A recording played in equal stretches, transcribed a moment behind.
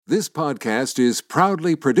This podcast is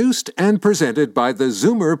proudly produced and presented by the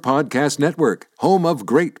Zoomer Podcast Network, home of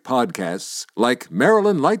great podcasts like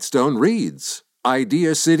Marilyn Lightstone Reads,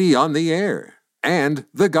 Idea City on the Air, and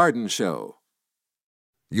The Garden Show.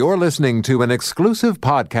 You're listening to an exclusive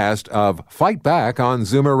podcast of Fight Back on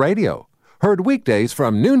Zoomer Radio, heard weekdays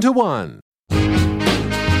from noon to 1.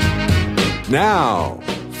 Now,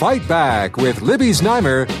 Fight Back with Libby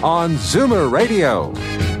Znaimer on Zoomer Radio.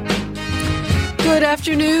 Good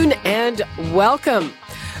afternoon and welcome.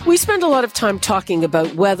 We spend a lot of time talking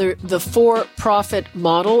about whether the for-profit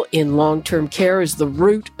model in long-term care is the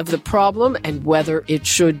root of the problem and whether it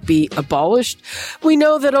should be abolished. We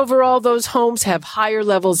know that overall those homes have higher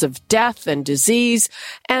levels of death and disease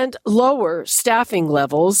and lower staffing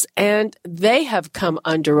levels, and they have come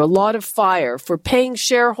under a lot of fire for paying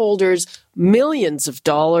shareholders millions of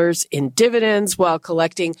dollars in dividends while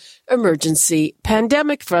collecting emergency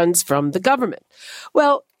pandemic funds from the government.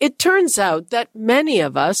 Well, it turns out that many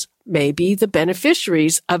of us may be the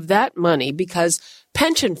beneficiaries of that money because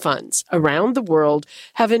pension funds around the world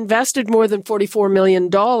have invested more than $44 million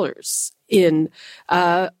in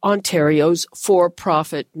Ontario's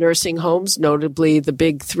for-profit nursing homes, notably the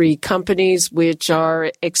big three companies, which are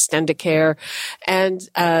Extendicare and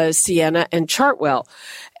Sienna and Chartwell.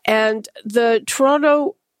 And the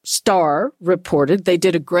Toronto Star reported, they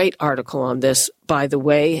did a great article on this, by the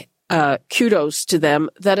way, kudos to them,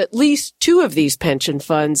 that at least two of these pension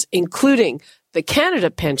funds, including the Canada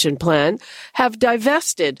Pension Plan, have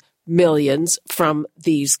divested millions from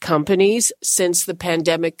these companies since the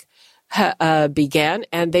pandemic began,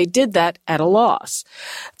 and they did that at a loss.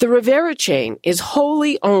 The Rivera chain is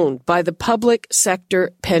wholly owned by the Public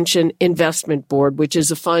Sector Pension Investment Board, which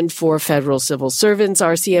is a fund for federal civil servants,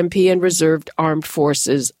 RCMP, and reserved armed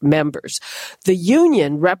forces members. The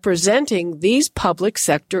union representing these public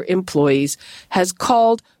sector employees has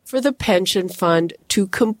called for the pension fund to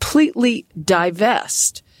completely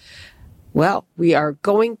divest. Well, we are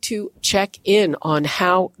going to check in on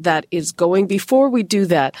how that is going. Before we do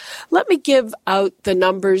that, let me give out the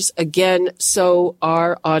numbers again so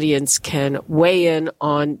our audience can weigh in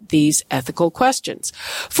on these ethical questions.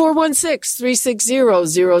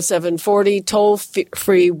 416-360-0740, toll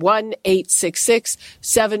free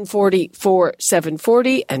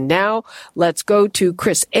 1-866-740-4740. And now let's go to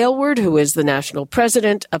Chris Aylward, who is the National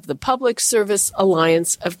President of the Public Service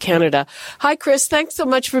Alliance of Canada. Hi, Chris. Thanks so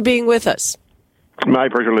much for being with us. My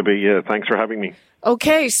pleasure, Libby. Thanks for having me.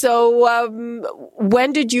 Okay, so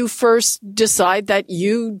when did you first decide that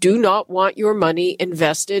you do not want your money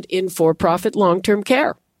invested in for-profit long-term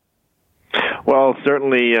care? Well,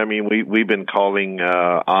 certainly. I mean, we've been calling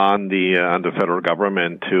on the federal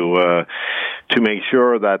government to make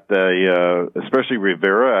sure that especially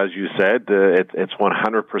Rivera, as you said, it's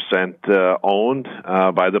 100% owned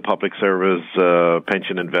by the Public Service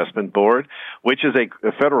Pension Investment Board, which is a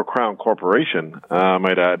federal crown corporation,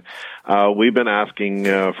 might add. We've been asking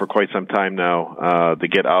for quite some time now to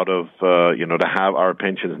get out of to have our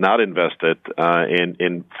pensions not invested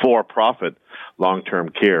in for-profit long-term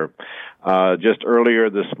care. Just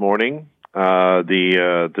earlier this morning,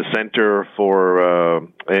 the Center for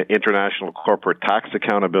International Corporate Tax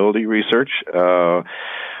Accountability Research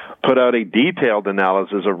put out a detailed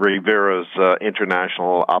analysis of Rivera's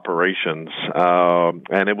international operations,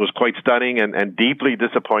 and it was quite stunning and deeply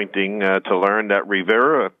disappointing to learn that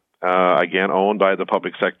Rivera, again owned by the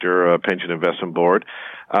Public Sector Pension Investment Board,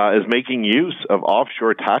 is making use of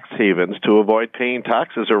offshore tax havens to avoid paying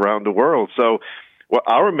taxes around the world. So, well,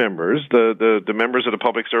 our members, the members of the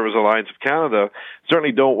Public Service Alliance of Canada,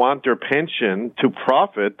 certainly don't want their pension to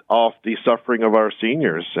profit off the suffering of our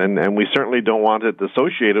seniors. And we certainly don't want it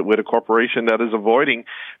associated with a corporation that is avoiding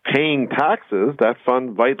paying taxes that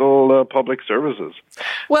fund vital public services.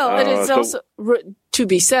 Well, it is also, to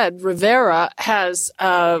be said, Rivera has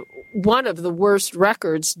one of the worst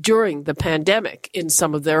records during the pandemic in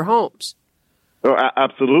some of their homes. Oh,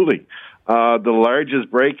 absolutely. The largest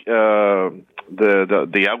break...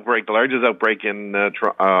 The outbreak, the largest outbreak in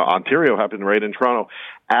Ontario happened right in Toronto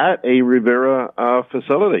at a Rivera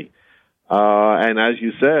facility. And as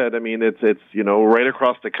you said, I mean, it's right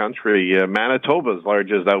across the country. Manitoba's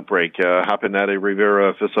largest outbreak happened at a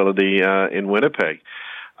Rivera facility in Winnipeg.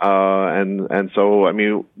 And so, I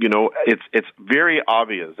mean, it's very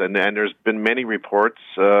obvious, and there's been many reports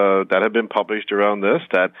that have been published around this,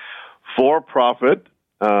 that for-profit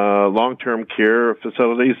long-term care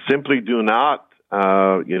facilities simply do not,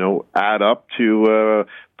 add up to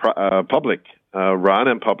public run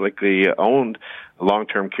and publicly owned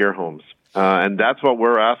long-term care homes. And that's what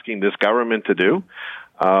we're asking this government to do.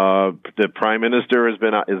 The Prime Minister is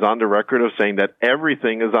on the record of saying that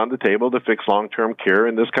everything is on the table to fix long-term care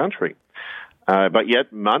in this country. But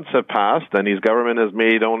yet months have passed, and his government has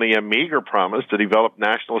made only a meager promise to develop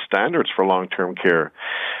national standards for long-term care.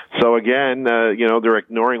 So again, they're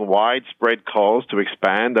ignoring widespread calls to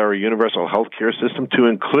expand our universal health care system to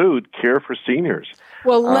include care for seniors.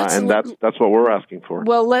 Well, that's what we're asking for.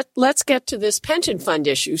 Well, let's get to this pension fund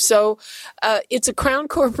issue. So it's a Crown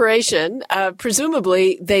corporation.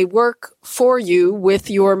 Presumably, they work for you with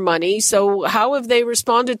your money. So how have they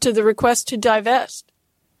responded to the request to divest?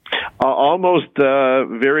 Almost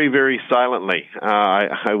very, very silently,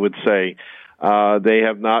 I would say. They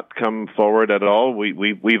have not come forward at all.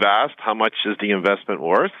 We've asked how much is the investment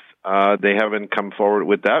worth. They haven't come forward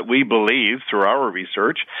with that. We believe through our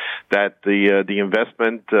research that the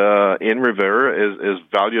investment in Revera is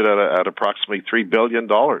valued at approximately $3 billion.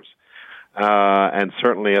 And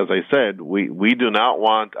certainly, as I said, we do not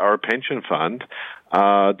want our pension fund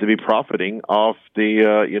to be profiting off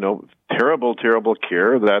the terrible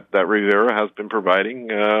care that Revera has been providing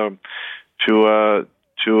to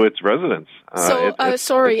its residents.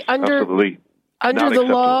 Under the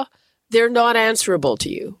law, they're not answerable to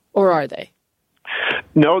you, or are they?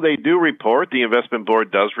 No, they do report. The investment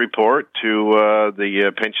board does report to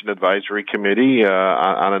the pension advisory committee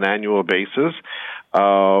on an annual basis.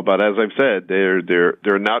 But as I've said,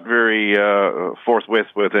 they're not very forthwith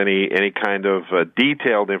with any kind of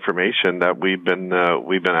detailed information that we've been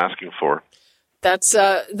asking for. That's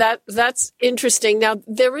interesting. Now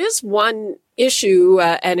there is one issue,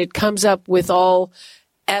 and it comes up with all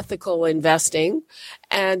ethical investing,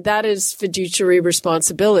 and that is fiduciary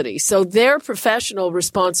responsibility. So their professional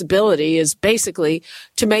responsibility is basically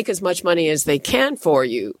to make as much money as they can for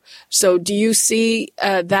you. So do you see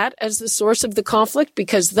that as the source of the conflict?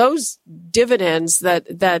 Because those dividends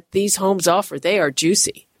that these homes offer, they are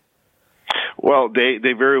juicy. Well, they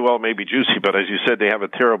very well may be juicy, but as you said, they have a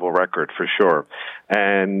terrible record for sure.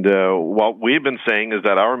 And what we've been saying is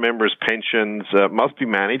that our members' pensions must be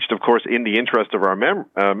managed, of course, in the interest of our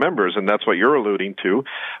members, and that's what you're alluding to,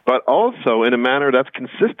 but also in a manner that's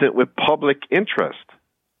consistent with public interest.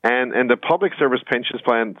 And the Public Service Pensions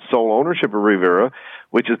Plan sole ownership of Revera,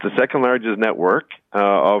 which is the second largest network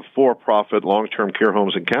of for-profit long-term care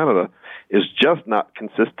homes in Canada, is just not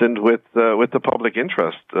consistent with the public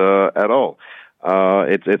interest at all.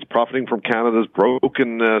 It's profiting from Canada's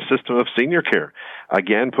broken system of senior care.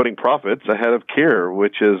 Again, putting profits ahead of care,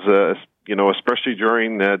 which is especially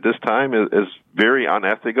during this time, is very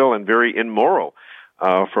unethical and very immoral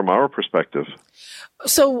from our perspective.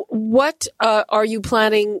 So what are you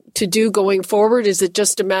planning to do going forward? Is it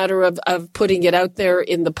just a matter of putting it out there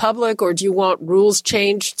in the public, or do you want rules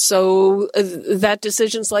changed so that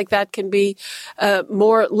decisions like that can be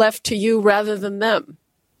more left to you rather than them?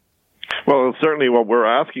 Well, certainly what we're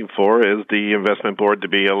asking for is the investment board to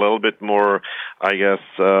be a little bit more,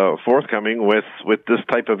 forthcoming with this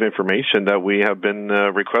type of information that we have been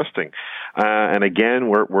requesting. And again,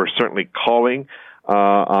 we're certainly calling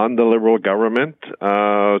on the Liberal government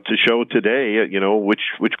to show today,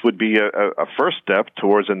 which would be a first step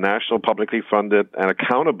towards a national, publicly funded, and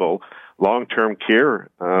accountable long-term care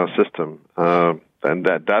system. And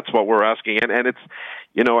that's what we're asking. And it's,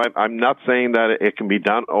 I'm not saying that it can be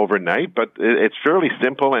done overnight, but it's fairly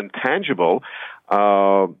simple and tangible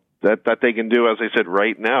that they can do, as I said,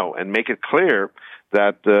 right now, and make it clear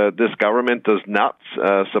that this government does not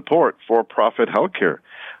support for-profit healthcare.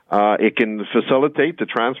 It can facilitate the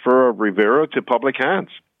transfer of Revera to public hands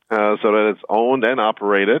so that it's owned and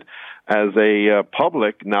operated as a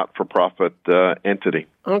public, not-for-profit entity.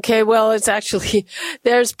 Okay, well, it's actually,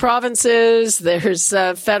 there's provinces, there's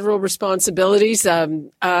federal responsibilities.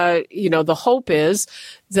 The hope is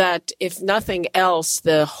that if nothing else,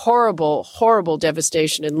 the horrible, horrible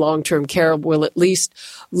devastation in long-term care will at least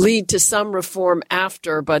lead to some reform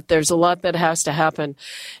after, but there's a lot that has to happen.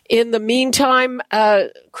 In the meantime,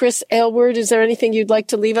 Chris Aylward, is there anything you'd like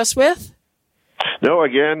to leave us with? No,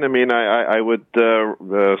 again, I would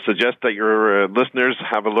suggest that your listeners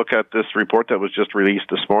have a look at this report that was just released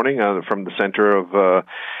this morning from the Center of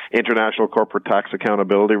International Corporate Tax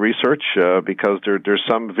Accountability Research, because there's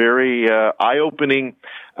some very eye-opening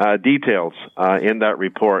details in that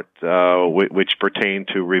report which pertain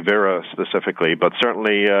to Revera specifically. But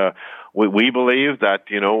certainly we believe that,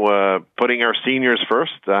 putting our seniors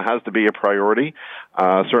first has to be a priority,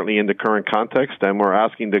 certainly in the current context. And we're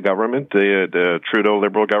asking the government, the Trudeau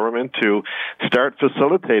Liberal government, to start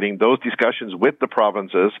facilitating those discussions with the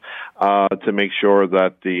provinces to make sure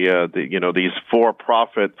that these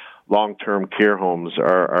for-profit long-term care homes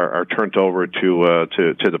are turned over to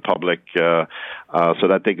the public so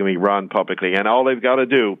that they can be run publicly. And all they've got to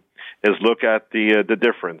do is look at the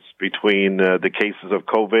difference between the cases of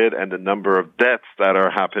COVID and the number of deaths that are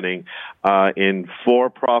happening in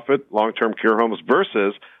for-profit long-term care homes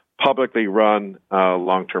versus publicly run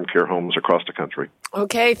long-term care homes across the country.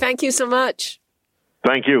 Okay, thank you so much.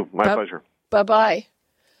 Thank you. My pleasure. Bye-bye.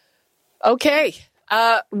 Okay,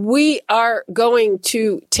 we are going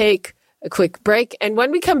to take a quick break. And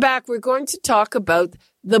when we come back, we're going to talk about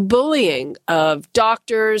the bullying of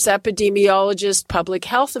doctors, epidemiologists, public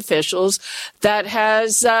health officials that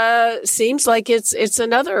has seems like it's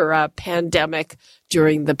another pandemic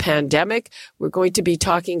during the pandemic. We're going to be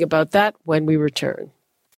talking about that when we return.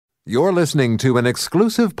 You're listening to an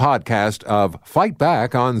exclusive podcast of Fight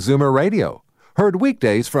Back on Zoomer Radio. Heard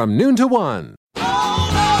weekdays from noon to 1.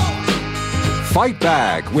 Fight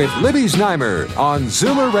Back with Libby Znaimer on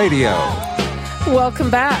Zoomer Radio.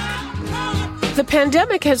 Welcome back. The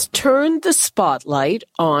pandemic has turned the spotlight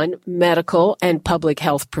on medical and public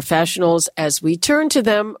health professionals as we turn to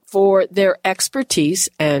them for their expertise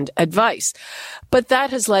and advice. But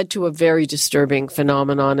that has led to a very disturbing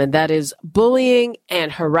phenomenon, and that is bullying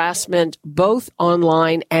and harassment, both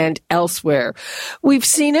online and elsewhere. We've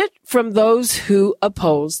seen it from those who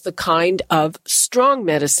oppose the kind of strong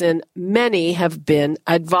medicine many have been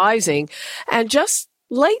advising, and just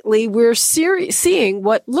lately, we're seeing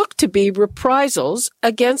what look to be reprisals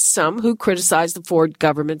against some who criticize the Ford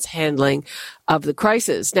government's handling of the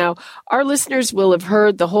crisis. Now, our listeners will have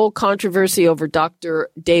heard the whole controversy over Dr.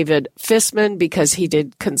 David Fissman because he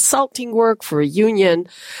did consulting work for a union.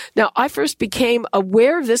 Now, I first became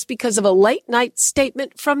aware of this because of a late-night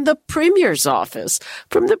statement from the Premier's office.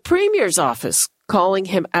 Calling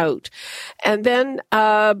him out. And then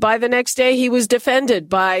by the next day, he was defended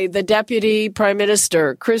by the Deputy Prime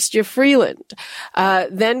Minister, Chrystia Freeland.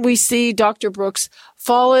 Then we see Dr. Brooks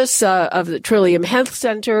Follis of the Trillium Health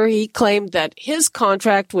Centre. He claimed that his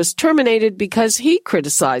contract was terminated because he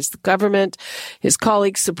criticized the government. His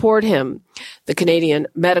colleagues support him. The Canadian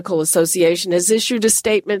Medical Association has issued a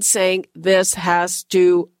statement saying this has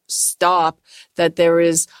to stop, that there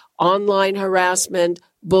is online harassment,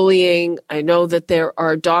 bullying. I know that there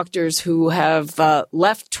are doctors who have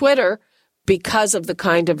left Twitter because of the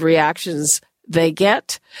kind of reactions they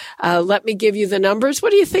get. Let me give you the numbers.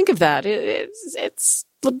 What do you think of that? It's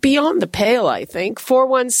beyond the pale, I think.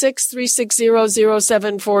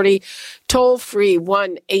 416-360-0740, toll free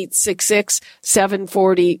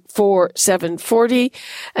 1-866-740-4740.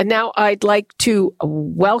 And now I'd like to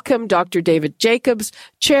welcome Dr. David Jacobs,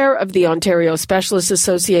 Chair of the Ontario Specialist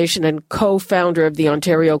Association and co-founder of the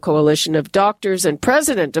Ontario Coalition of Doctors and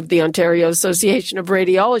President of the Ontario Association of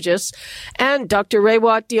Radiologists, and Dr.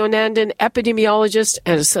 Rewat Deonandan, epidemiologist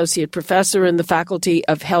and associate professor in the Faculty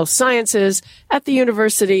of Health Sciences at the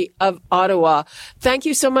University of Ottawa. Thank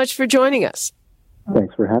you so much for joining us.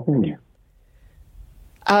 Thanks for having me.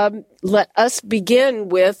 Let us begin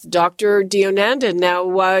with Dr. Deonandan. Now,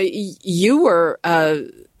 you were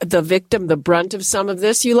the victim, the brunt of some of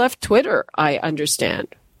this. You left Twitter, I understand.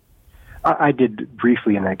 I did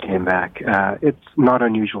briefly, and I came back. It's not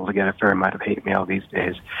unusual to get a fair amount of hate mail these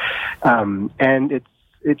days. And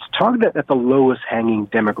it's targeted at the lowest hanging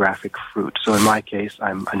demographic fruit. So in my case,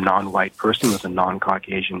 I'm a non-white person with a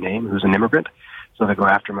non-Caucasian name who's an immigrant. So they go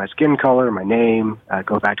after my skin color, my name,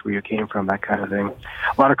 go back to where you came from, that kind of thing.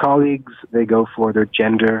 A lot of colleagues, they go for their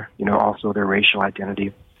gender, also their racial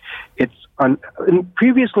identity.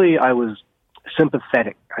 Previously, I was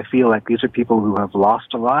sympathetic. I feel like these are people who have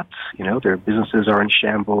lost a lot. Their businesses are in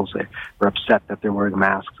shambles. They're upset that they're wearing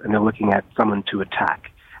masks, and they're looking at someone to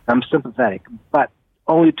attack. I'm sympathetic, but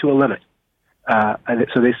only to a limit.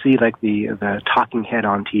 So they see like the talking head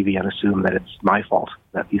on TV and assume that it's my fault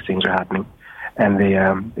that these things are happening. And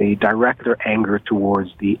they direct their anger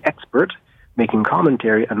towards the expert making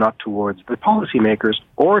commentary and not towards the policymakers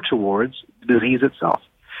or towards the disease itself.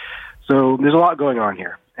 So there's a lot going on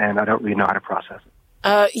here, and I don't really know how to process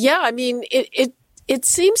it. It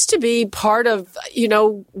seems to be part of,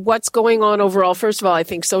 what's going on overall. First of all, I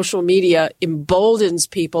think social media emboldens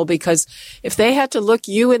people because if they had to look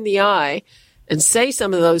you in the eye and say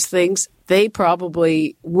some of those things, they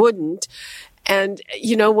probably wouldn't. And,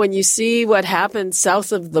 when you see what happened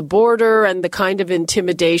south of the border and the kind of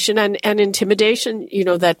intimidation and intimidation,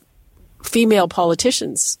 that female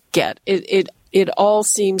politicians get, it all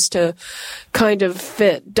seems to kind of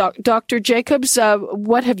fit. Dr. Jacobs,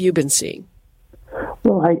 what have you been seeing?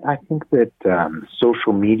 Well, I think that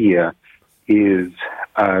social media is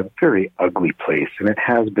a very ugly place, and it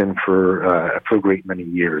has been for a great many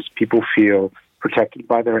years. People feel protected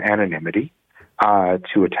by their anonymity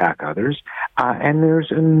to attack others. And there's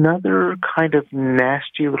another kind of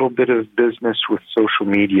nasty little bit of business with social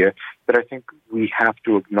media that I think we have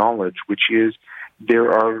to acknowledge, which is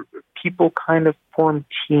there are people kind of form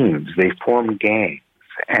teams, they form gangs,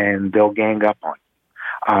 and they'll gang up on you.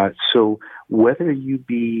 So whether you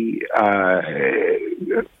be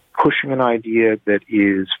pushing an idea that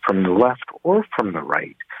is from the left or from the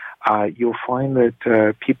right, you'll find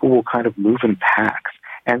that people will kind of move in packs.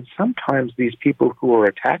 And sometimes these people who are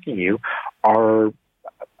attacking you are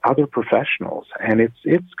other professionals, and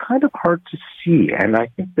it's kind of hard to see. And I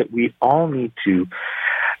think that we all need to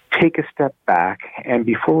take a step back, and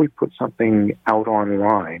before we put something out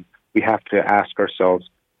online, we have to ask ourselves,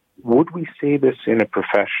 would we say this in a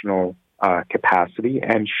professional capacity,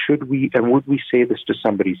 and would we say this to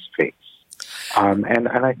somebody's face? And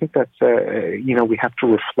I think that's, we have to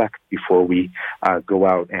reflect before we go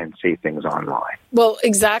out and say things online. Well,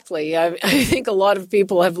 exactly. I think a lot of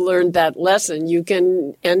people have learned that lesson. You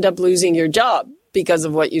can end up losing your job because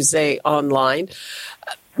of what you say online.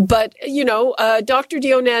 But, Dr.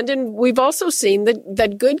 Deonandan, we've also seen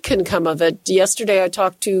that good can come of it. Yesterday, I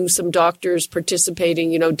talked to some doctors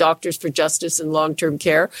participating, Doctors for Justice in Long-Term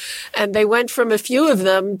Care, and they went from a few of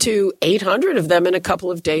them to 800 of them in a couple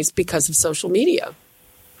of days because of social media.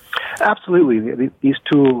 Absolutely. These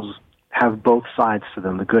tools have both sides to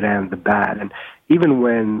them, the good and the bad. And even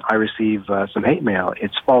when I receive some hate mail,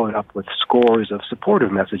 it's followed up with scores of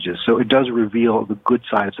supportive messages. So it does reveal the good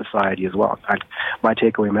side of society as well. In fact, my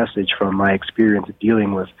takeaway message from my experience of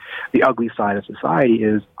dealing with the ugly side of society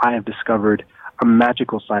is I have discovered a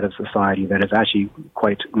magical side of society that is actually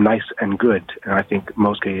quite nice and good. And I think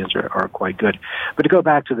most Canadians are quite good. But to go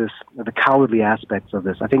back to this, the cowardly aspects of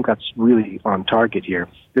this, I think that's really on target here.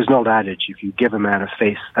 There's an old adage, if you give a man a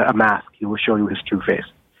mask, he will show you his true face.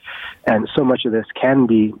 And so much of this can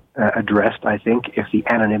be addressed, I think, if the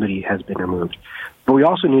anonymity has been removed. But we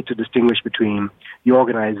also need to distinguish between the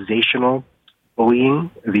organizational bullying,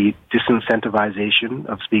 the disincentivization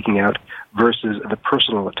of speaking out, versus the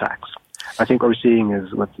personal attacks. I think what we're seeing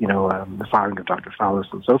is with, the firing of Dr.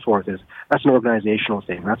 Fowlis and so forth that's an organizational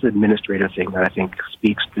thing. That's an administrative thing that I think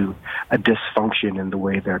speaks to a dysfunction in the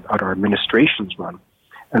way that our administrations run.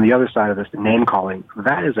 And the other side of this, the name calling,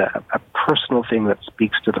 that is a personal thing that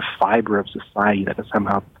speaks to the fiber of society that has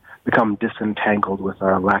somehow become disentangled with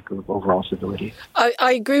our lack of overall civility.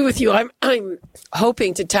 I agree with you. I'm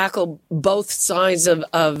hoping to tackle both sides of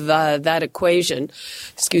that equation.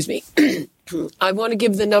 Excuse me. I want to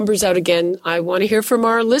give the numbers out again. I want to hear from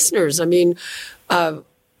our listeners. I mean,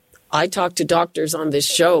 I talk to doctors on this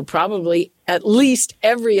show probably at least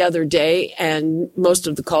every other day, and most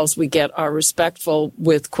of the calls we get are respectful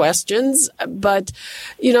with questions. But,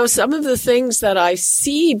 some of the things that I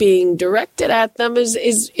see being directed at them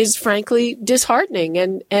is frankly disheartening.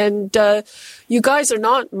 And you guys are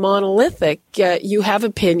not monolithic. You have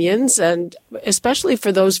opinions, and especially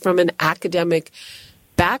for those from an academic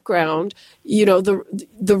background,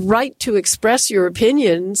 the right to express your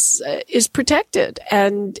opinions is protected.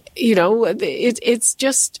 And, it's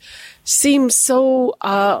just seems so,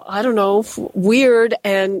 weird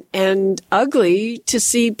and ugly to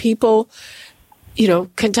see people,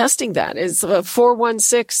 contesting that. It's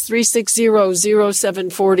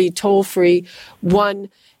 416-360-0740, toll free,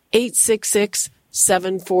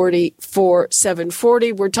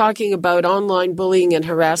 1-866-740-4740. We're talking about online bullying and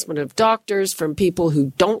harassment of doctors from people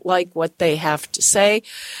who don't like what they have to say.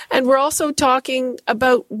 And we're also talking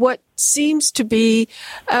about what seems to be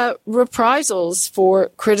reprisals for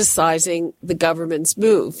criticizing the government's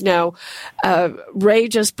move. Now, Ray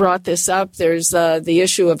just brought this up. There's the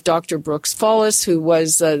issue of Dr. Brooks Fowlis, who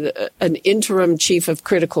was an interim chief of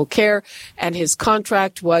critical care, and his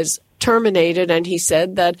contract was terminated. And he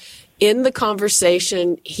said that in the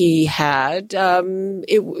conversation he had,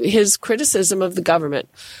 his criticism of the government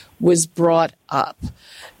was brought up.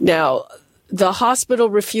 Now, the hospital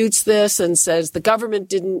refutes this and says the government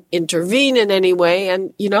didn't intervene in any way.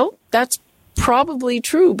 And, that's probably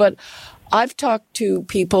true. But I've talked to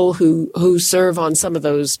people who serve on some of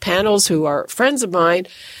those panels who are friends of mine,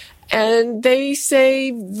 and they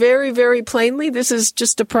say very, very plainly, this is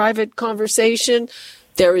just a private conversation.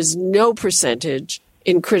 There is no percentage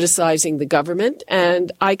in criticizing the government.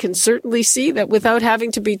 And I can certainly see that without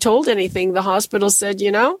having to be told anything, the hospital said,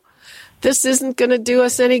 this isn't going to do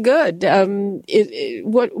us any good.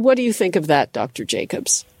 What do you think of that, Dr.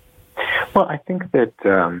 Jacobs? Well, I think that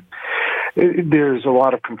There's a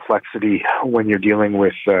lot of complexity when you're dealing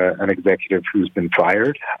with an executive who's been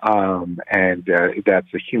fired, and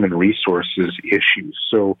that's a human resources issue.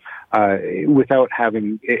 So without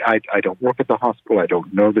having, I don't work at the hospital, I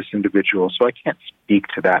don't know this individual, so I can't speak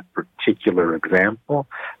to that particular example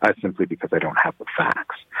simply because I don't have the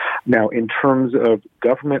facts. Now, in terms of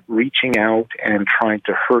government reaching out and trying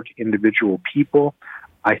to hurt individual people,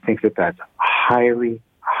 I think that that's highly,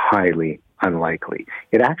 highly unlikely.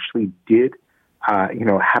 It actually did,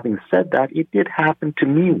 having said that, it did happen to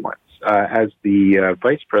me once. As the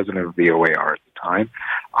vice president of the OAR at the time,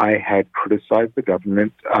 I had criticized the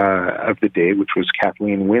government of the day, which was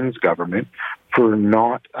Kathleen Wynne's government, for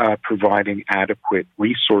not providing adequate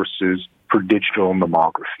resources for digital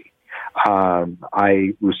mammography.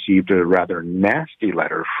 I received a rather nasty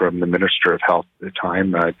letter from the Minister of Health at the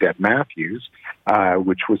time, Deb Matthews,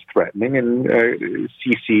 which was threatening and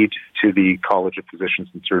CC'd to the College of Physicians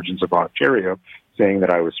and Surgeons of Ontario, saying that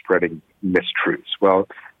I was spreading mistruths. Well,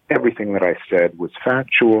 everything that I said was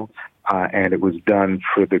factual, and it was done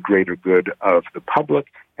for the greater good of the public,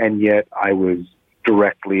 and yet I was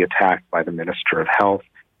directly attacked by the Minister of Health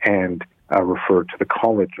and referred to the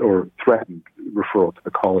college, or threatened referral to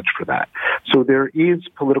the college for that. So there is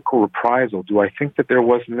political reprisal. Do I think that there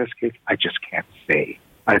was in this case? I just can't say.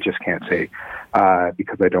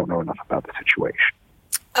 Because I don't know enough about the situation.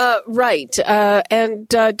 Right. And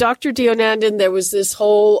Dr. Deonandan, there was this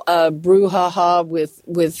whole brouhaha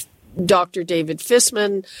with Dr. David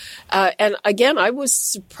Fisman. And again, I was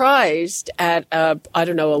surprised at,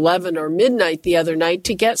 11 or midnight the other night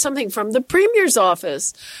to get something from the Premier's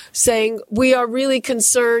office saying, we are really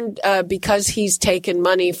concerned because he's taken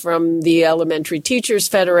money from the Elementary Teachers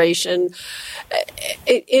Federation.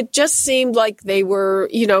 It just seemed like they were,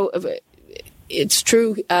 it's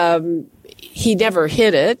true. He never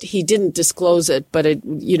hid it. He didn't disclose it, but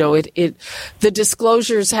the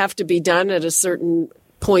disclosures have to be done at a certain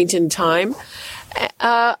point in time.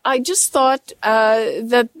 I just thought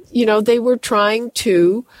that, they were trying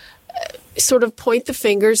to sort of point the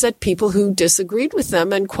fingers at people who disagreed with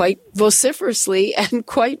them, and quite vociferously and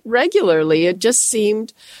quite regularly. It just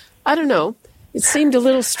seemed, it seemed a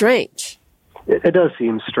little strange. It does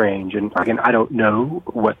seem strange, and again, I don't know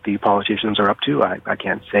what the politicians are up to. I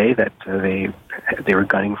can't say that they were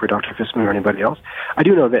gunning for Dr. Fisman or anybody else. I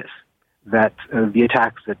do know this, that the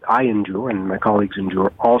attacks that I endure and my colleagues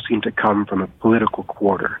endure all seem to come from a political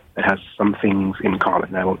quarter that has some things in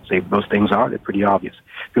common. I won't say what those things are. They're pretty obvious.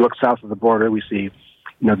 If you look south of the border, we see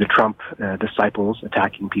the Trump disciples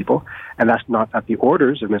attacking people, and that's not at the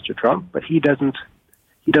orders of Mr. Trump, but he doesn't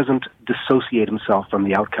dissociate himself from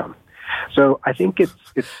the outcome. So I think it's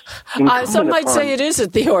some might say it is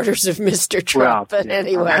at the orders of Mr. Trump, but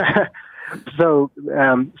anyway. So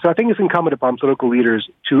I think it's incumbent upon political leaders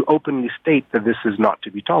to openly state that this is not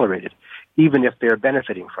to be tolerated, even if they're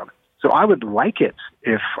benefiting from it. So I would like it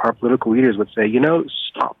if our political leaders would say,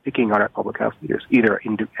 stop picking on our public health leaders, either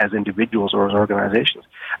as individuals or as organizations.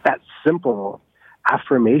 That simple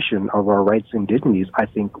affirmation of our rights and dignities, I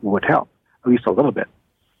think, would help, at least a little bit.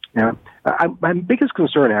 My biggest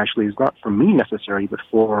concern actually is not for me necessarily, but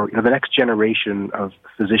for the next generation of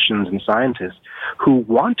physicians and scientists who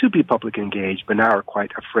want to be public engaged, but now are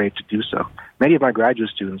quite afraid to do so. Many of my graduate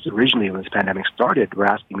students originally, when this pandemic started, were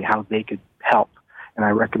asking me how they could help. And I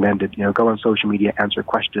recommended, go on social media, answer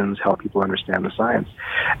questions, help people understand the science.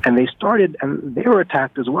 And they started, and they were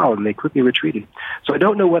attacked as well, and they quickly retreated. So I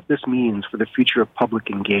don't know what this means for the future of public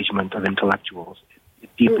engagement of intellectuals. It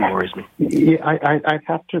deeply worries me. Yeah, I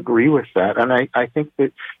have to agree with that. And I think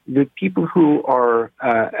that the people who are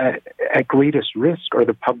at greatest risk are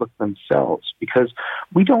the public themselves, because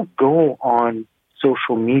we don't go on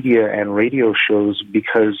social media and radio shows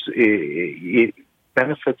because it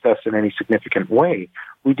benefits us in any significant way.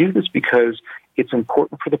 We do this because it's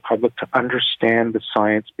important for the public to understand the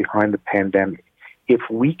science behind the pandemic. If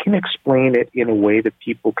we can explain it in a way that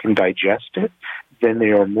people can digest it, then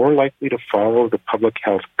they are more likely to follow the public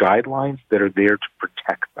health guidelines that are there to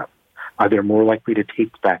protect them. They're more likely to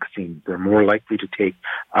take vaccines. They're more likely to take,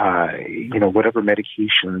 whatever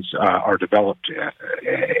medications are developed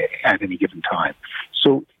at any given time.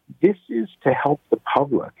 So this is to help the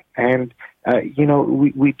public. And,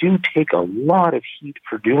 we do take a lot of heat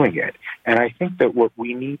for doing it. And I think that what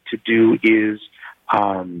we need to do is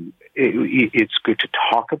it's good to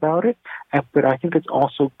talk about it, but I think it's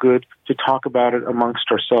also good to talk about it amongst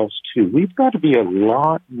ourselves, too. We've got to be a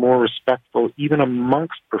lot more respectful, even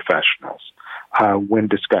amongst professionals, when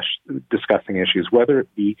discussing issues, whether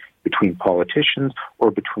it be between politicians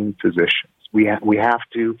or between physicians. We have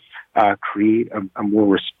to create a more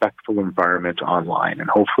respectful environment online, and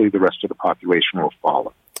hopefully the rest of the population will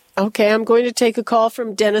follow. Okay, I'm going to take a call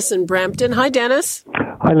from Dennis in Brampton. Hi, Dennis.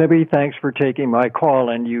 Hi, Libby. Thanks for taking my call.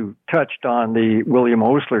 And you touched on the William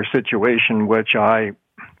Osler situation, which I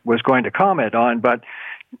was going to comment on. But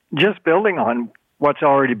just building on what's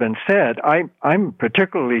already been said, I'm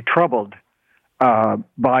particularly troubled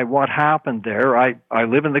by what happened there. I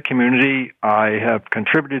live in the community. I have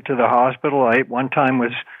contributed to the hospital. I at one time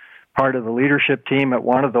was part of the leadership team at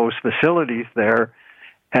one of those facilities there.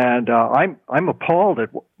 And I'm appalled at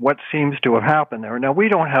what seems to have happened there. Now, we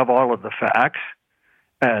don't have all of the facts,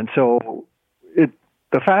 and so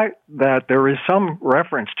the fact that there is some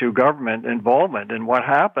reference to government involvement in what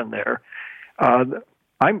happened there,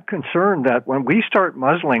 I'm concerned that when we start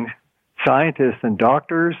muzzling scientists and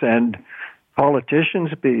doctors and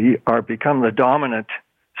politicians become the dominant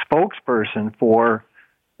spokesperson for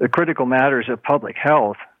the critical matters of public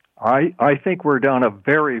health, I think we're down a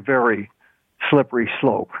very, very slippery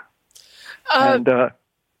slope. And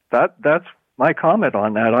that's my comment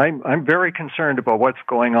on that. I'm very concerned about what's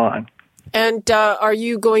going on. And are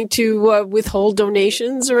you going to withhold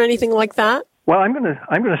donations or anything like that? Well, I'm going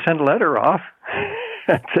to send a letter off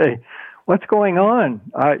and say, what's going on?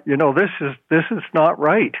 This is not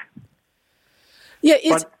right.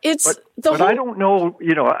 Yeah, but I don't know.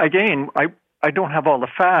 Again, I don't have all the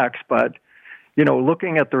facts, but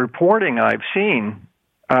looking at the reporting I've seen.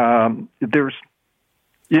 There's,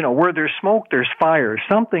 where there's smoke, there's fire.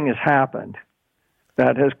 Something has happened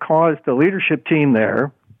that has caused the leadership team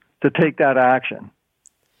there to take that action.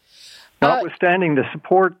 Notwithstanding the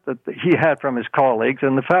support that he had from his colleagues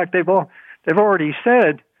and the fact they've already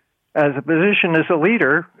said, as a position as a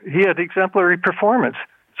leader, he had exemplary performance.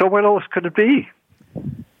 So what else could it be?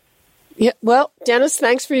 Yeah. Well, Dennis,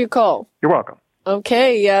 thanks for your call. You're welcome.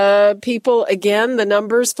 Okay, people, again, the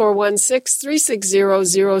numbers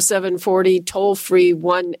 416-360-0740, toll free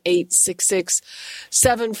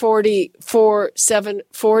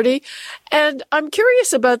 1-866-740-4740. And I'm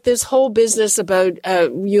curious about this whole business about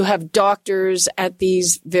you have doctors at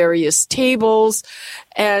these various tables.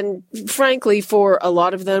 And frankly, for a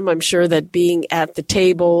lot of them, I'm sure that being at the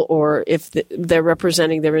table, or if they're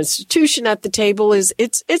representing their institution at the table,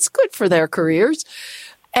 it's good for their careers.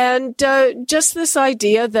 And just this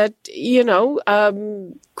idea that,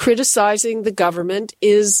 criticizing the government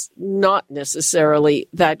is not necessarily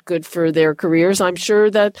that good for their careers. I'm sure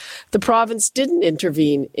that the province didn't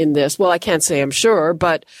intervene in this. Well, I can't say I'm sure,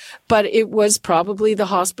 but it was probably the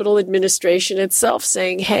hospital administration itself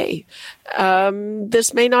saying, hey,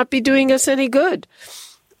 this may not be doing us any good.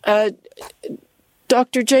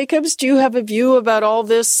 Dr. Jacobs, do you have a view about all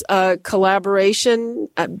this collaboration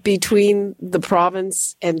between the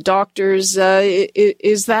province and doctors?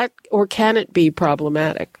 Is that, or can it be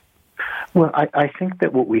problematic? Well, I think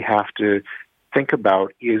that what we have to think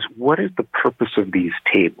about is what is the purpose of these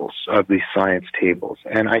tables, of these science tables.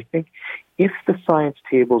 And I think if the science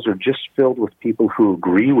tables are just filled with people who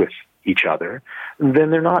agree with each other, then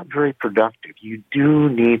they're not very productive. You do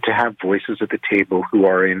need to have voices at the table who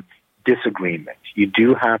are in disagreement. You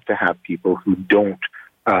do have to have people who don't,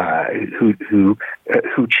 who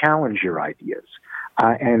challenge your ideas.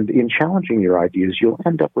 And in challenging your ideas, you'll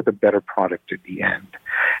end up with a better product at the end.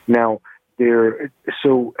 Now, and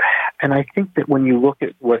I think that when you look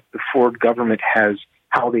at what the Ford government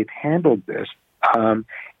how they've handled this,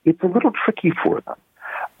 it's a little tricky for them.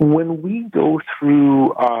 When we go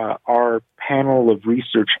through our panel of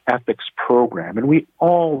research ethics program, and we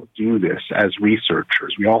all do this as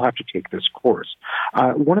researchers, we all have to take this course.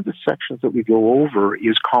 One of the sections that we go over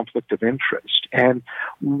is conflict of interest. And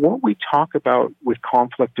what we talk about with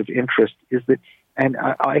conflict of interest is that, and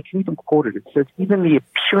I can even quote it, it says, even the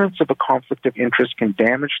appearance of a conflict of interest can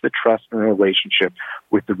damage the trust and relationship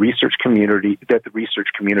with the research community that the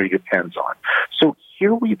research community depends on. So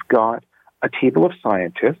here we've got a table of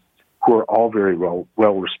scientists who are all very well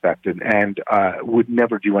respected and would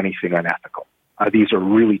never do anything unethical. These are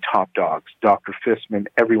really top dogs. Dr. Fissman,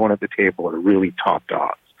 everyone at the table are really top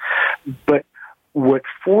dogs. But what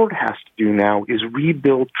Ford has to do now is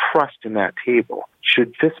rebuild trust in that table.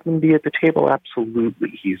 Should Fissman be at the table?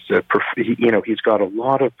 Absolutely. He's got a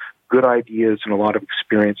lot of good ideas and a lot of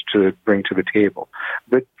experience to bring to the table.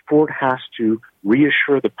 But Ford has to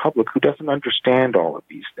reassure the public who doesn't understand all of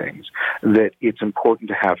these things that it's important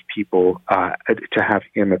to have people, to have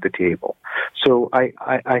him at the table. So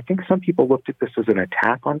I think some people looked at this as an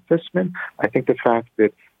attack on Fistman. I think the fact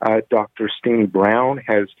that Dr. Staney Brown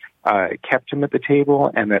has kept him at the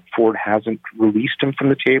table and that Ford hasn't released him from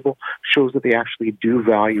the table shows that they actually do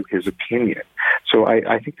value his opinion. So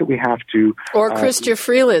I think that we have to... Or Chrystia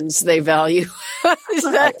Freeland's they value.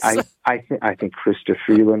 I think Chrystia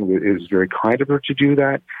Freeland is very kind of her to do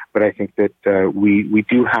that, but I think that we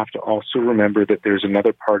do have to also remember that there's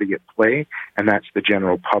another party at play, and that's the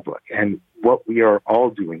general public. And what we are all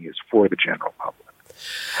doing is for the general public.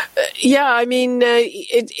 Yeah, I mean,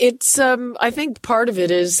 it's. I think part of it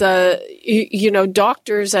is,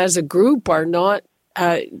 doctors as a group are not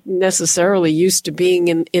necessarily used to being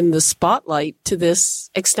in the spotlight to this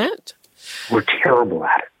extent. We're terrible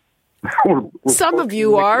at it. we're some of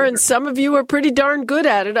you are, and some of you are pretty darn good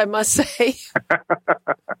at it, I must say.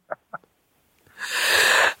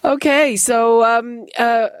 Okay, so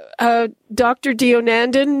Dr.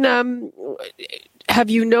 Deonandan, have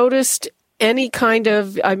you noticed any kind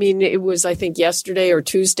of, I mean, it was, I think, yesterday or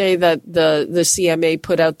Tuesday that the CMA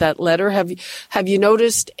put out that letter. Have you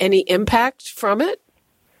noticed any impact from it?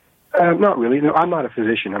 Not really. No, I'm not a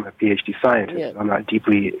physician. I'm a PhD scientist. Yeah. I'm not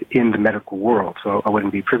deeply in the medical world, so I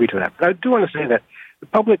wouldn't be privy to that. But I do want to say that the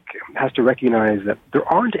public has to recognize that there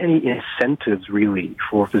aren't any incentives, really,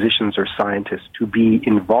 for physicians or scientists to be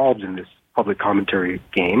involved in this public commentary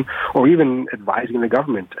game, or even advising the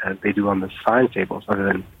government as they do on the science tables, other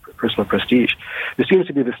than personal prestige. There seems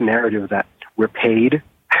to be this narrative that we're paid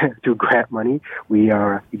to grant money. We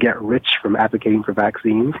get rich from advocating for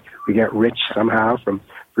vaccines. We get rich somehow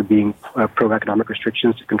for being pro-economic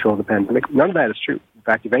restrictions to control the pandemic. None of that is true. In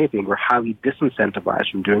fact, if anything, we're highly disincentivized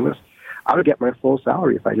from doing this. I would get my full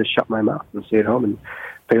salary if I just shut my mouth and stayed home and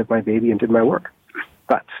played with my baby and did my work.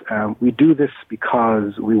 But we do this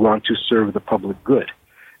because we want to serve the public good.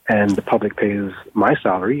 And the public pays my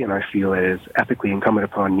salary, and I feel it is ethically incumbent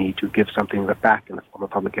upon me to give something back in the form of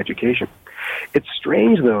public education. It's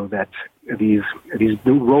strange, though, that these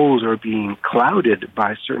new roles are being clouded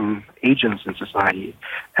by certain agents in society,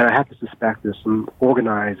 and I have to suspect there's some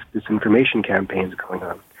organized disinformation campaigns going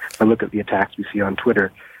on. If I look at the attacks we see on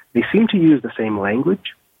Twitter, they seem to use the same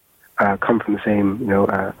language, come from the same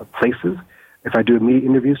places. If I do a media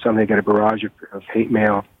interview, suddenly I get a barrage of hate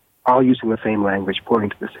mail, all using the same language,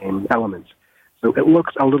 pointing to the same elements. So it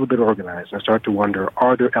looks a little bit organized. I start to wonder,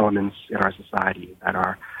 are there elements in our society that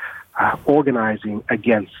are organizing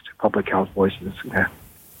against public health voices?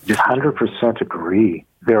 100% agree.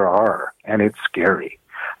 There are, and it's scary.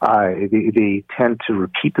 They tend to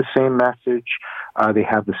repeat the same message. They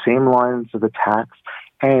have the same lines of attacks.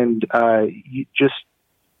 And just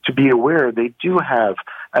to be aware, they do have,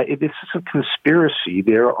 this is a conspiracy.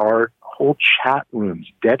 There are whole chat rooms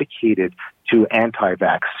dedicated to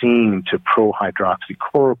anti-vaccine, to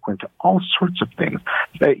pro-hydroxychloroquine, to all sorts of things.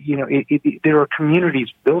 There are communities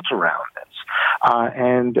built around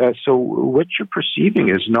this. So what you're perceiving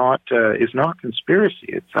is not conspiracy.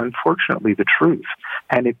 It's unfortunately the truth.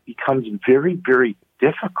 And it becomes very, very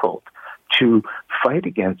difficult to fight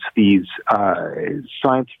against these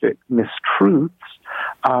scientific mistruths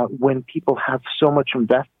when people have so much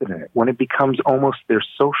invested in it, when it becomes almost their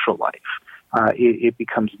social life. It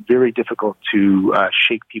becomes very difficult to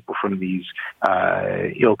shake people from these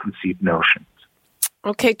ill-conceived notions.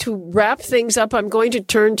 Okay, to wrap things up, I'm going to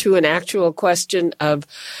turn to an actual question of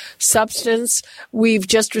substance. We've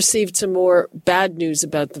just received some more bad news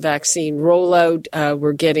about the vaccine rollout.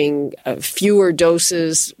 We're getting fewer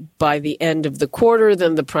doses by the end of the quarter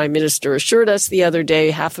than the Prime Minister assured us the other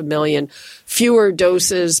day, 500,000 fewer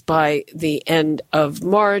doses by the end of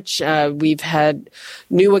March. We've had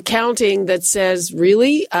new accounting that says,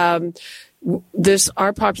 really,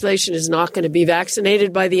 our population is not going to be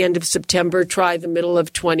vaccinated by the end of September. Try the middle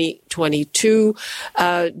of 2022.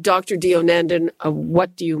 Dr. Deonandan,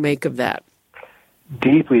 what do you make of that?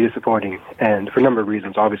 Deeply disappointing, and for a number of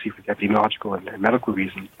reasons. Obviously, for epidemiological and medical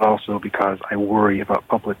reasons, but also because I worry about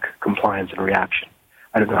public compliance and reaction.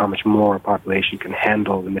 I don't know how much more a population can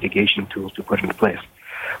handle the mitigation tools to put into place.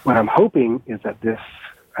 What I'm hoping is that this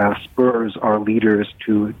spurs our leaders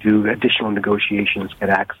to do additional negotiations, get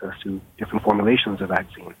access to different formulations of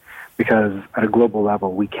vaccine, because at a global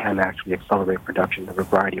level, we can actually accelerate production of a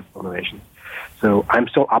variety of formulations. So I'm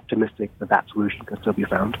still optimistic that that solution can still be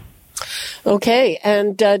found. Okay,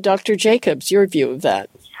 and Dr. Jacobs, your view of that?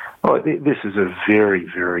 Well, this is a very,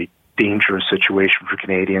 very dangerous situation for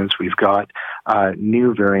Canadians. We've got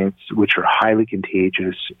new variants which are highly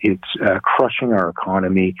contagious. It's crushing our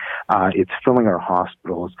economy. It's filling our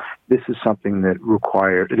hospitals. This is something that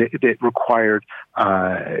required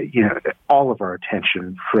all of our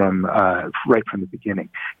attention from right from the beginning.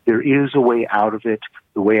 There is a way out of it.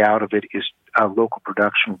 The way out of it is local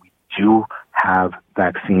production. We do have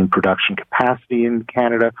vaccine production capacity in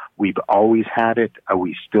Canada. We've always had it.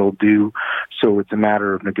 We still do. So it's a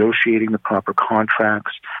matter of negotiating the proper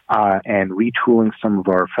contracts and retooling some of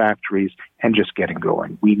our factories and just getting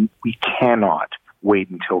going. We cannot wait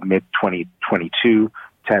until mid-2022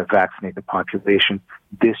 to vaccinate the population.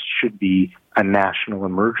 This should be a national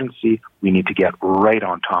emergency. We need to get right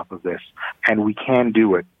on top of this, and we can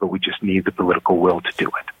do it, but we just need the political will to do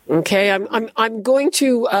it. Okay, I'm going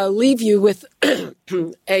to leave you with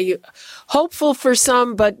a hopeful for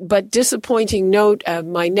some, but disappointing note.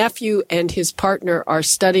 My nephew and his partner are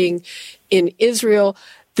studying in Israel.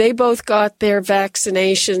 They both got their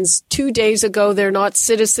vaccinations 2 days ago. They're not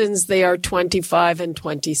citizens. They are 25 and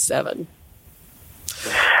 27.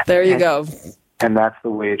 There you go. And that's the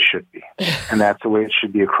way it should be. And that's the way it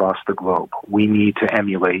should be across the globe. We need to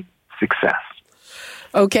emulate success.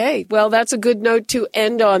 Okay. Well, that's a good note to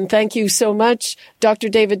end on. Thank you so much, Dr.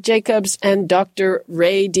 David Jacobs and Dr.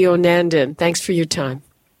 Ray Deonandan. Thanks for your time.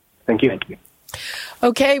 Thank you. Thank you.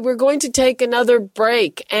 Okay, we're going to take another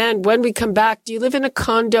break. And when we come back, do you live in a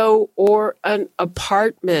condo or an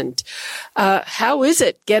apartment? How is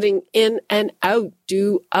it getting in and out?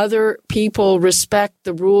 Do other people respect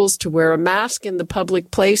the rules to wear a mask in the public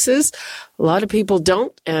places? A lot of people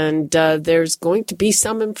don't, and there's going to be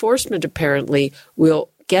some enforcement, apparently.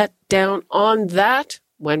 We'll get down on that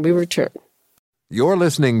when we return. You're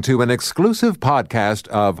listening to an exclusive podcast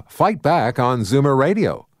of Fight Back on Zoomer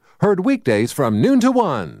Radio. Heard weekdays from noon to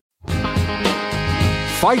 1.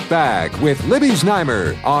 Fight Back with Libby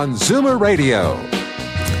Znaimer on Zoomer Radio.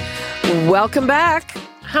 Welcome back.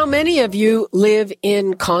 How many of you live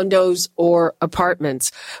in condos or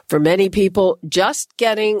apartments? For many people, just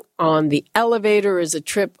getting on the elevator is a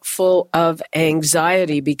trip full of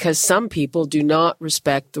anxiety because some people do not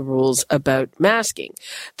respect the rules about masking.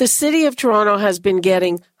 The City of Toronto has been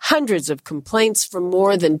getting hundreds of complaints from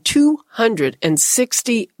more than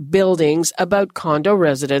 260 buildings about condo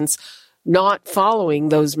residents not following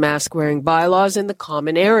those mask-wearing bylaws in the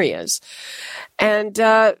common areas. And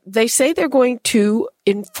they say they're going to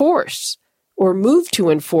enforce or move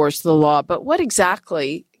to enforce the law. But what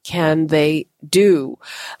exactly can they do?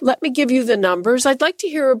 Let me give you the numbers. I'd like to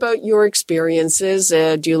hear about your experiences.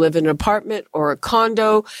 Do you live in an apartment or a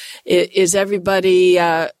condo? Is everybody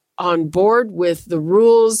on board with the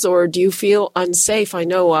rules, or do you feel unsafe? I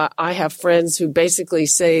know I have friends who basically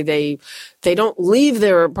say they don't leave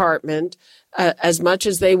their apartment as much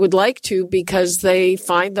as they would like to because they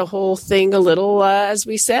find the whole thing a little, as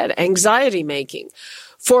we said, anxiety making.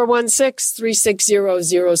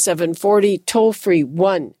 416-360-0740, toll free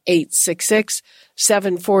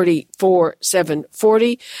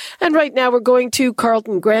 1-866-740-4740. And right now we're going to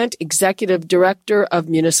Carlton Grant, Executive Director of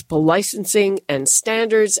Municipal Licensing and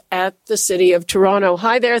Standards at the City of Toronto.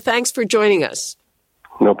 Hi there. Thanks for joining us.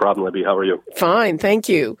 No problem, Libby. How are you? Fine, thank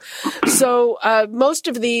you. So most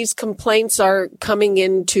of these complaints are coming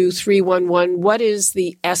into 311. What is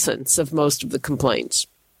the essence of most of the complaints?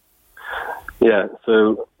 Yeah,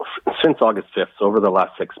 so since August 5th, so over the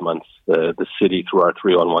last 6 months, the city, through our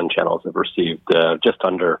 311 channels, have received just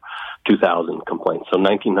under 2,000 complaints. So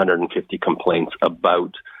 1,950 complaints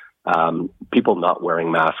about people not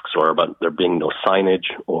wearing masks, or about there being no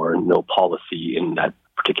signage or no policy in that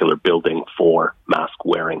particular building for mask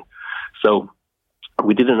wearing. So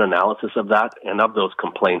we did an analysis of that, and of those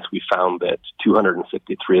complaints, we found that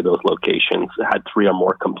 263 of those locations had 3 or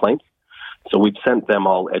more complaints. So we've sent them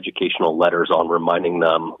all educational letters on reminding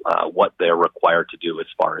them what they're required to do as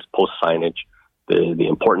far as post signage, the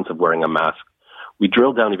importance of wearing a mask. We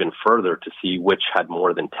drilled down even further to see which had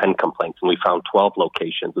more than 10 complaints, and we found 12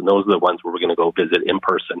 locations, and those are the ones where we're going to go visit in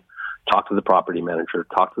person, talk to the property manager,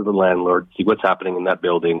 talk to the landlord, see what's happening in that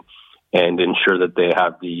building, and ensure that they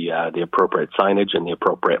have the appropriate signage and the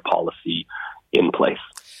appropriate policy in place.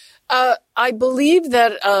 I believe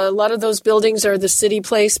that a lot of those buildings are the City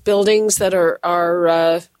Place buildings that are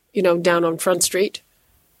down on Front Street.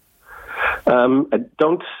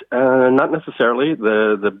 Not necessarily.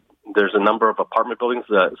 There's a number of apartment buildings.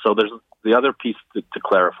 So there's the other piece to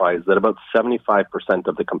clarify is that about 75%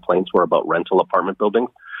 of the complaints were about rental apartment buildings,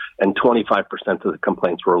 and 25% of the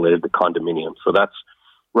complaints were related to condominiums. So that's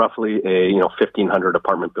roughly 1,500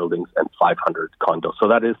 apartment buildings and 500 condos. So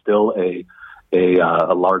that is still a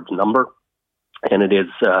large number, and it is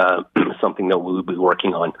something that we'll be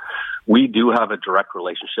working on. We do have a direct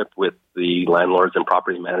relationship with the landlords and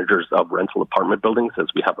property managers of rental apartment buildings, as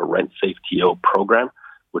we have a Rent Safe TO program,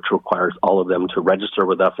 which requires all of them to register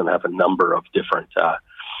with us and have a number of different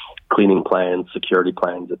cleaning plans, security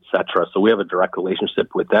plans, etc. So we have a direct relationship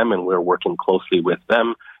with them, and we're working closely with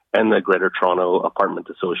them and the Greater Toronto Apartment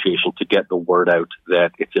Association to get the word out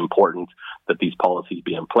that it's important that these policies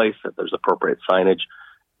be in place, that there's appropriate signage.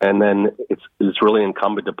 And then it's really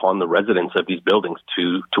incumbent upon the residents of these buildings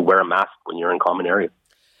to wear a mask when you're in common areas.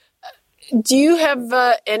 Do you have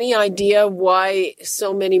any idea why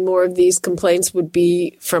so many more of these complaints would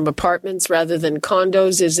be from apartments rather than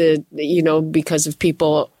condos? Is it, because if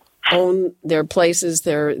people own their places,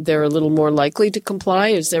 they're a little more likely to comply?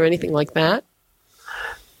 Is there anything like that?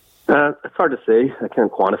 It's hard to say. I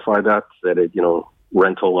can't quantify that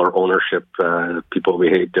rental or ownership, people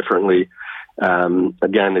behave differently.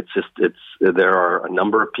 Again, there are a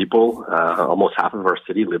number of people, almost half of our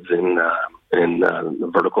city lives in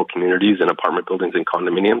vertical communities and apartment buildings and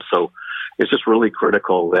condominiums. So it's just really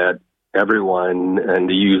critical that everyone, and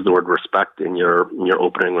you use the word respect in your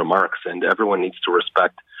opening remarks, and everyone needs to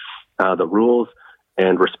respect the rules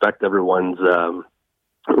and respect everyone's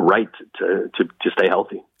right to stay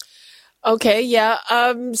healthy. Okay, yeah.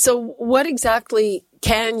 So what exactly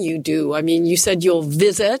can you do? I mean, you said you'll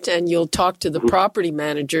visit and you'll talk to the property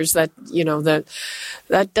managers. That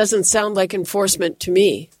doesn't sound like enforcement to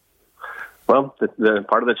me. Well, the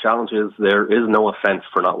part of the challenge is there is no offense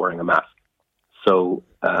for not wearing a mask. So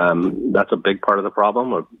that's a big part of the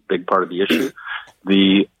problem, a big part of the issue.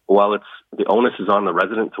 While the onus is on the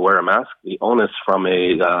resident to wear a mask, the onus from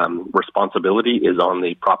a responsibility is on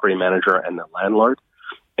the property manager and the landlord.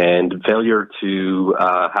 And failure to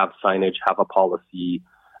have signage, have a policy,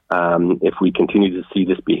 if we continue to see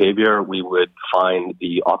this behavior, we would fine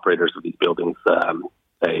the operators of these buildings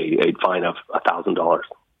a fine of $1,000.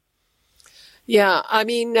 Yeah, I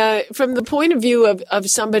mean, from the point of view of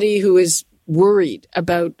somebody who is worried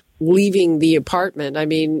about leaving the apartment, I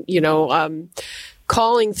mean,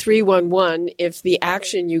 calling 311, if the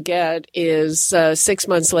action you get is 6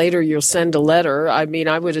 months later, you'll send a letter. I mean,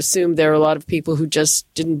 I would assume there are a lot of people who just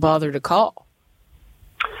didn't bother to call.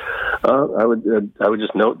 I would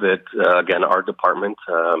just note that, again, our department,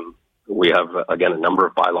 we have, again, a number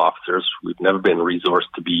of bylaw officers. We've never been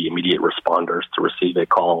resourced to be immediate responders to receive a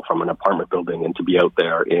call from an apartment building and to be out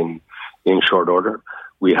there in short order.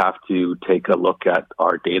 We have to take a look at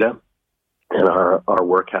our data. And our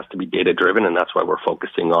work has to be data-driven, and that's why we're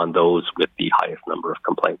focusing on those with the highest number of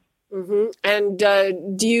complaints. Mm-hmm.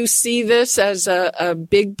 And do you see this as a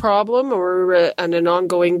big problem or an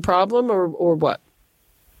ongoing problem, or what?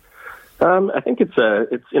 I think it's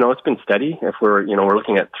been steady. If we're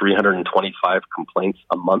looking at 325 complaints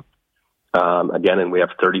a month, again, and we have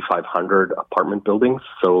 3,500 apartment buildings.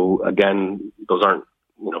 So again, those aren't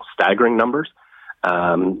staggering numbers.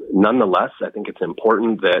 Nonetheless, I think it's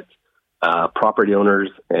important that property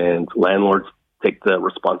owners and landlords take the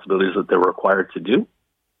responsibilities that they're required to do.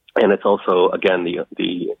 And it's also, again,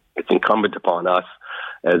 it's incumbent upon us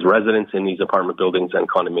as residents in these apartment buildings and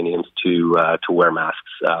condominiums to wear masks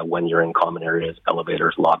when you're in common areas,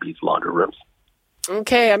 elevators, lobbies, laundry rooms.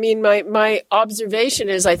 Okay. I mean, my observation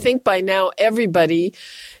is I think by now everybody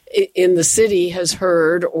in the city has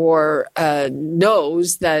heard or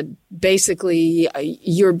knows that basically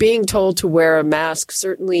you're being told to wear a mask,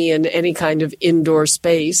 certainly in any kind of indoor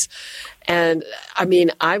space. And I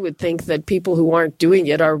mean, I would think that people who aren't doing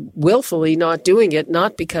it are willfully not doing it,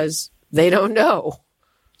 not because they don't know.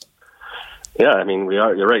 Yeah, I mean,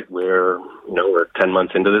 you're right. We're 10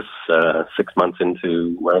 months into this, 6 months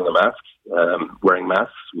into wearing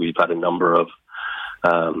masks. We've had a number of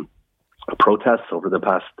protests over the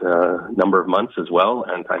past number of months as well,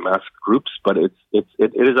 anti-mask groups, but it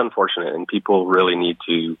is unfortunate, and people really need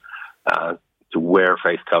to wear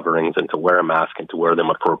face coverings and to wear a mask and to wear them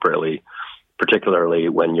appropriately, particularly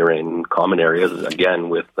when you're in common areas, again,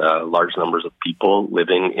 with large numbers of people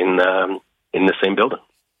living in the same building.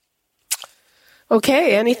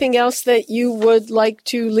 Okay, anything else that you would like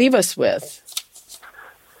to leave us with?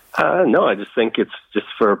 No, I just think it's just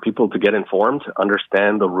for people to get informed,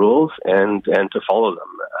 understand the rules, and to follow them.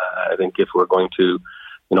 I think if we're going to,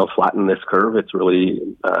 flatten this curve, it's really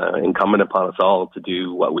incumbent upon us all to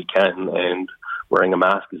do what we can, and wearing a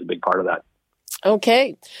mask is a big part of that.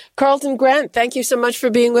 Okay. Carlton Grant, thank you so much for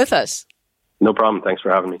being with us. No problem. Thanks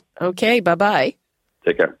for having me. Okay, bye-bye.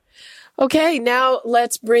 Take care. Okay, now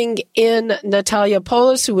let's bring in Natalia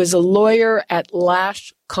Polis, who is a lawyer at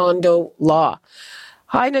Lash Condo Law.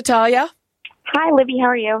 Hi, Natalia. Hi, Libby. How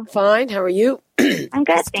are you? Fine. How are you? I'm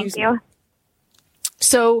good. Thank you.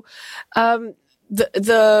 So,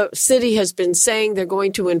 the city has been saying they're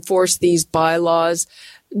going to enforce these bylaws.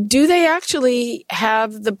 Do they actually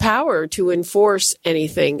have the power to enforce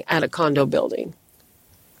anything at a condo building?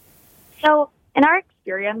 So in our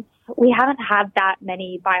experience, we haven't had that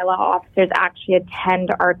many bylaw officers actually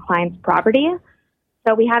attend our client's property.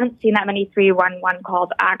 So we haven't seen that many 311 calls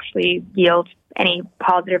actually yield any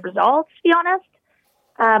positive results, to be honest.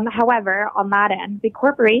 However, on that end, the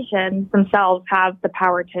corporations themselves have the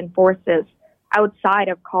power to enforce this outside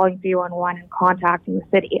of calling 311 and contacting the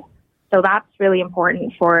city. So that's really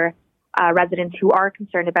important for residents who are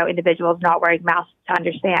concerned about individuals not wearing masks to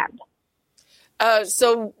understand.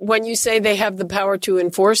 So when you say they have the power to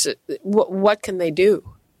enforce it, what can they do?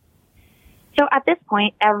 So at this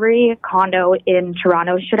point, every condo in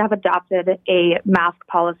Toronto should have adopted a mask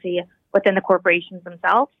policy within the corporations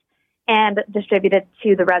themselves and distributed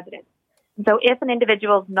to the residents. So if an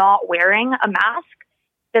individual is not wearing a mask,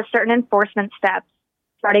 there's certain enforcement steps,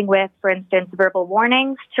 starting with, for instance, verbal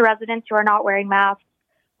warnings to residents who are not wearing masks,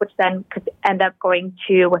 which then could end up going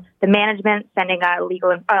to the management, sending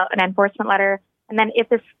an enforcement letter. And then if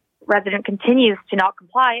this resident continues to not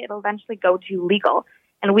comply, it'll eventually go to legal.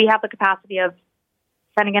 And we have the capacity of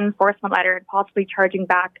sending an enforcement letter and possibly charging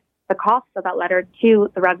back the costs of that letter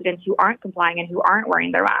to the residents who aren't complying and who aren't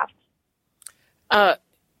wearing their masks. But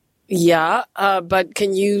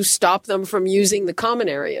can you stop them from using the common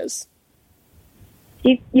areas?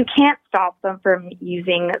 You can't stop them from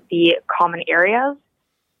using the common areas.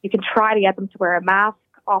 You can try to get them to wear a mask.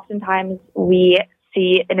 Oftentimes we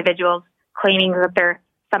see individuals claiming that they're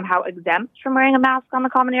somehow exempt from wearing a mask on the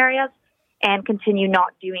common areas and continue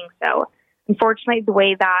not doing so. Unfortunately, the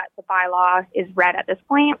way that the bylaw is read at this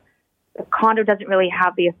point, the condo doesn't really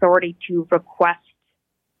have the authority to request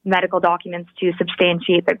medical documents to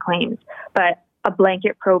substantiate their claims. But a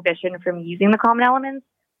blanket prohibition from using the common elements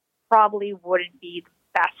probably wouldn't be the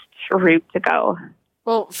best route to go.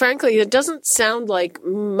 Well, frankly, it doesn't sound like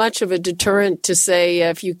much of a deterrent to say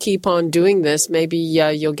if you keep on doing this, maybe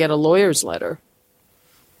you'll get a lawyer's letter.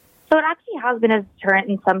 So it actually has been a deterrent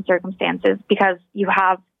in some circumstances because you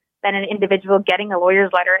have then an individual getting a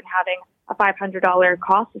lawyer's letter and having a $500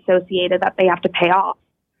 cost associated that they have to pay off.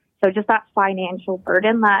 So just that financial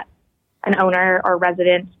burden that an owner or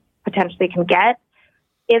resident potentially can get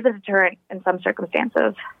is a deterrent in some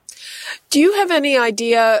circumstances. Do you have any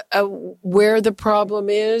idea where the problem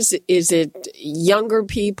is? Is it younger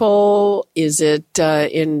people? Is it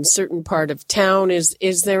in certain part of town?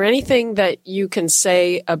 Is there anything that you can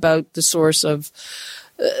say about the source of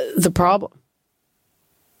the problem?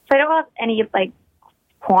 So I don't have any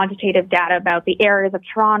quantitative data about the areas of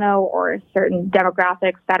Toronto or certain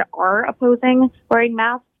demographics that are opposing wearing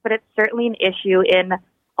masks, but it's certainly an issue in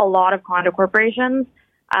a lot of condo corporations.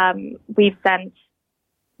 We've sent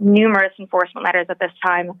numerous enforcement letters at this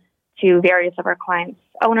time to various of our clients'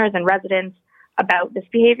 owners and residents about this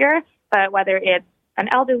behavior, but whether it's an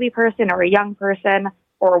elderly person or a young person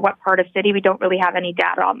or what part of city, we don't really have any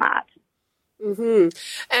data on that. Mm-hmm.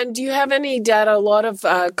 And do you have any data? A lot of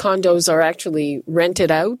condos are actually rented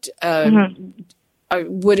out.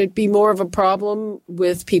 Would it be more of a problem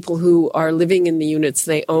with people who are living in the units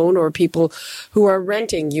they own or people who are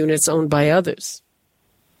renting units owned by others?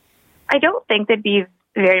 I don't think there'd be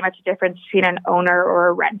very much a difference between an owner or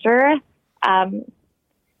a renter.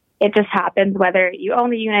 It just happens whether you own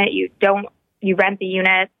the unit, you rent the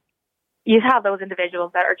unit. You have those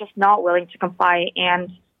individuals that are just not willing to comply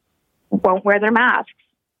and won't wear their masks.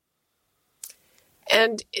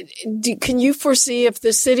 And can you foresee if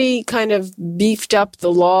the city kind of beefed up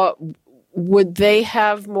the law, would they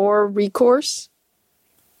have more recourse?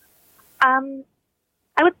 I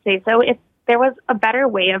would say so. If there was a better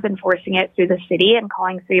way of enforcing it through the city and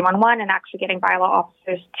calling 311 and actually getting bylaw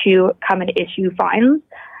officers to come and issue fines,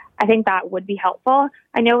 I think that would be helpful.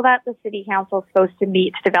 I know that the city council is supposed to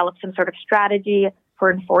meet to develop some sort of strategy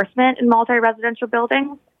for enforcement in multi-residential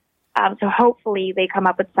buildings. So hopefully they come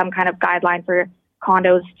up with some kind of guideline for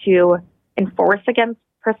condos to enforce against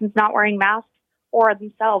persons not wearing masks or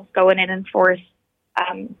themselves go in and enforce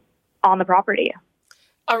on the property.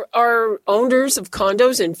 Are owners of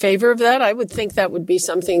condos in favor of that? I would think that would be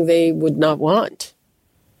something they would not want.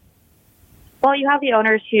 Well, you have the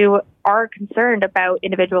owners who are concerned about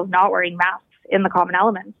individuals not wearing masks in the common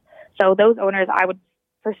elements. So those owners, I would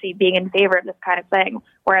foresee being in favor of this kind of thing,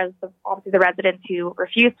 whereas obviously the residents who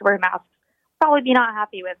refuse to wear masks probably be not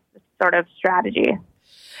happy with this sort of strategy.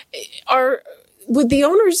 Would the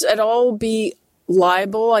owners at all be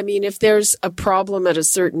liable? I mean, if there's a problem at a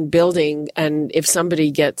certain building and if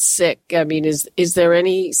somebody gets sick, I mean, is there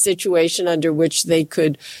any situation under which they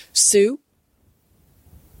could sue?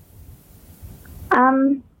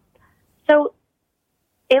 So,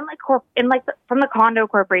 from the condo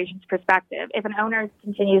corporation's perspective, if an owner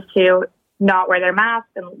continues to not wear their mask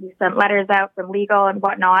and we send letters out from legal and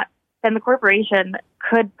whatnot, then the corporation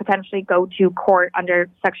could potentially go to court under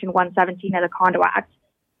Section 117 of the Condo Act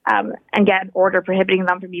and get an order prohibiting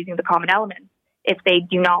them from using the common elements if they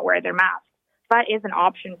do not wear their masks. That is an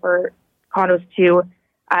option for condos to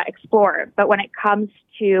explore. But when it comes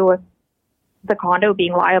to the condo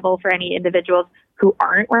being liable for any individuals who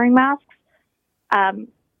aren't wearing masks,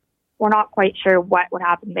 we're not quite sure what would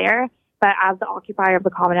happen there. But as the occupier of the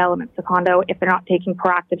common elements, the condo, if they're not taking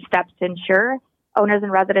proactive steps to ensure owners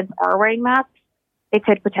and residents are wearing masks, they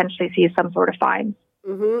could potentially see some sort of fine.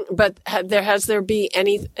 Mm-hmm. But has there been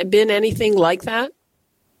anything like that?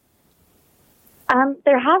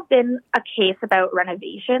 There have been a case about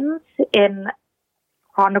renovations in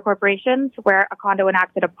condo corporations where a condo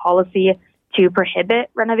enacted a policy to prohibit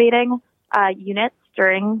renovating units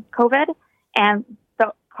during COVID, and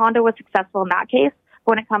the condo was successful in that case.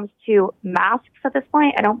 But when it comes to masks at this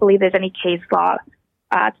point, I don't believe there's any case law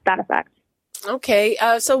to that effect. Okay,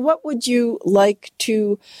 so what would you like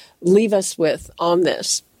to leave us with on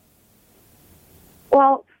this?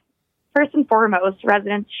 Well, first and foremost,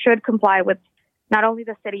 residents should comply with not only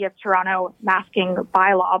the City of Toronto masking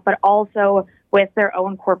bylaw, but also with their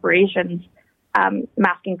own corporation's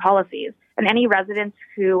masking policies. And any residents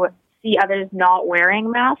who see others not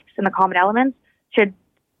wearing masks in the common elements should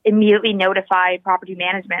immediately notify property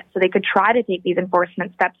management so they could try to take these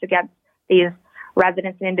enforcement steps against these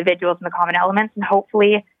residents and individuals in the common elements, and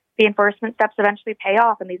hopefully the enforcement steps eventually pay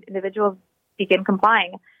off and these individuals begin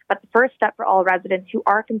complying. But the first step for all residents who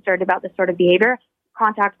are concerned about this sort of behavior,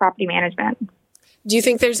 contact property management. Do you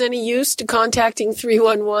think there's any use to contacting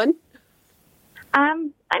 311? I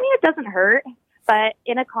mean, it doesn't hurt, but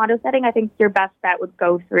in a condo setting, I think your best bet would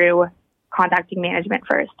go through contacting management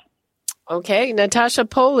first. Okay, Natasha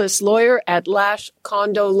Polis, lawyer at Lash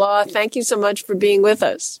Condo Law. Thank you so much for being with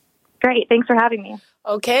us. Great. Thanks for having me.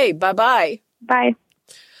 Okay. Bye-bye. Bye.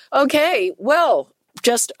 Okay. Well,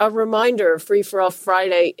 just a reminder, Free for All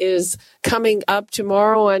Friday is coming up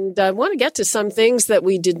tomorrow, and I want to get to some things that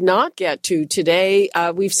we did not get to today.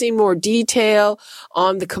 We've seen more detail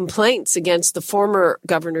on the complaints against the former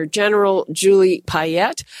Governor General, Julie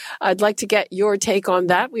Payette. I'd like to get your take on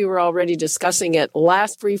that. We were already discussing it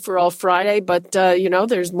last Free for All Friday, but,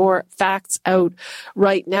 there's more facts out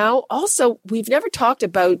right now. Also, we've never talked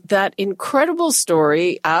about that incredible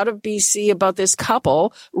story out of BC about this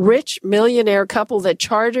couple, rich millionaire couple that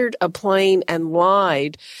chartered a plane and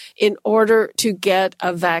lied in order to get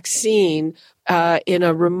a vaccine in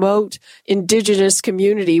a remote Indigenous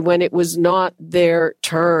community when it was not their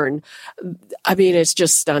turn. I mean, it's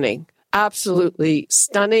just stunning. Absolutely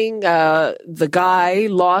stunning. The guy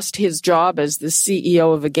lost his job as the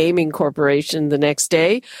CEO of a gaming corporation the next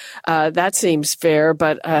day. That seems fair,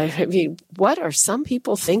 but I mean, what are some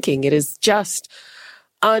people thinking? It is just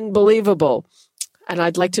unbelievable. And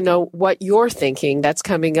I'd like to know what you're thinking. That's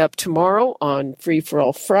coming up tomorrow on Free for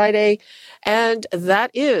All Friday. And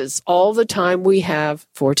that is all the time we have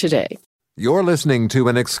for today. You're listening to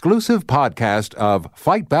an exclusive podcast of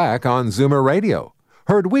Fight Back on Zoomer Radio.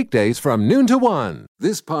 Heard weekdays from noon to 1.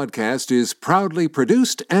 This podcast is proudly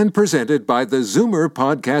produced and presented by the Zoomer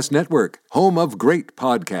Podcast Network, home of great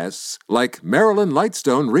podcasts like Marilyn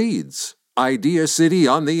Lightstone Reads, Idea City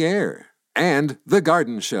on the Air, and The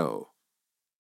Garden Show.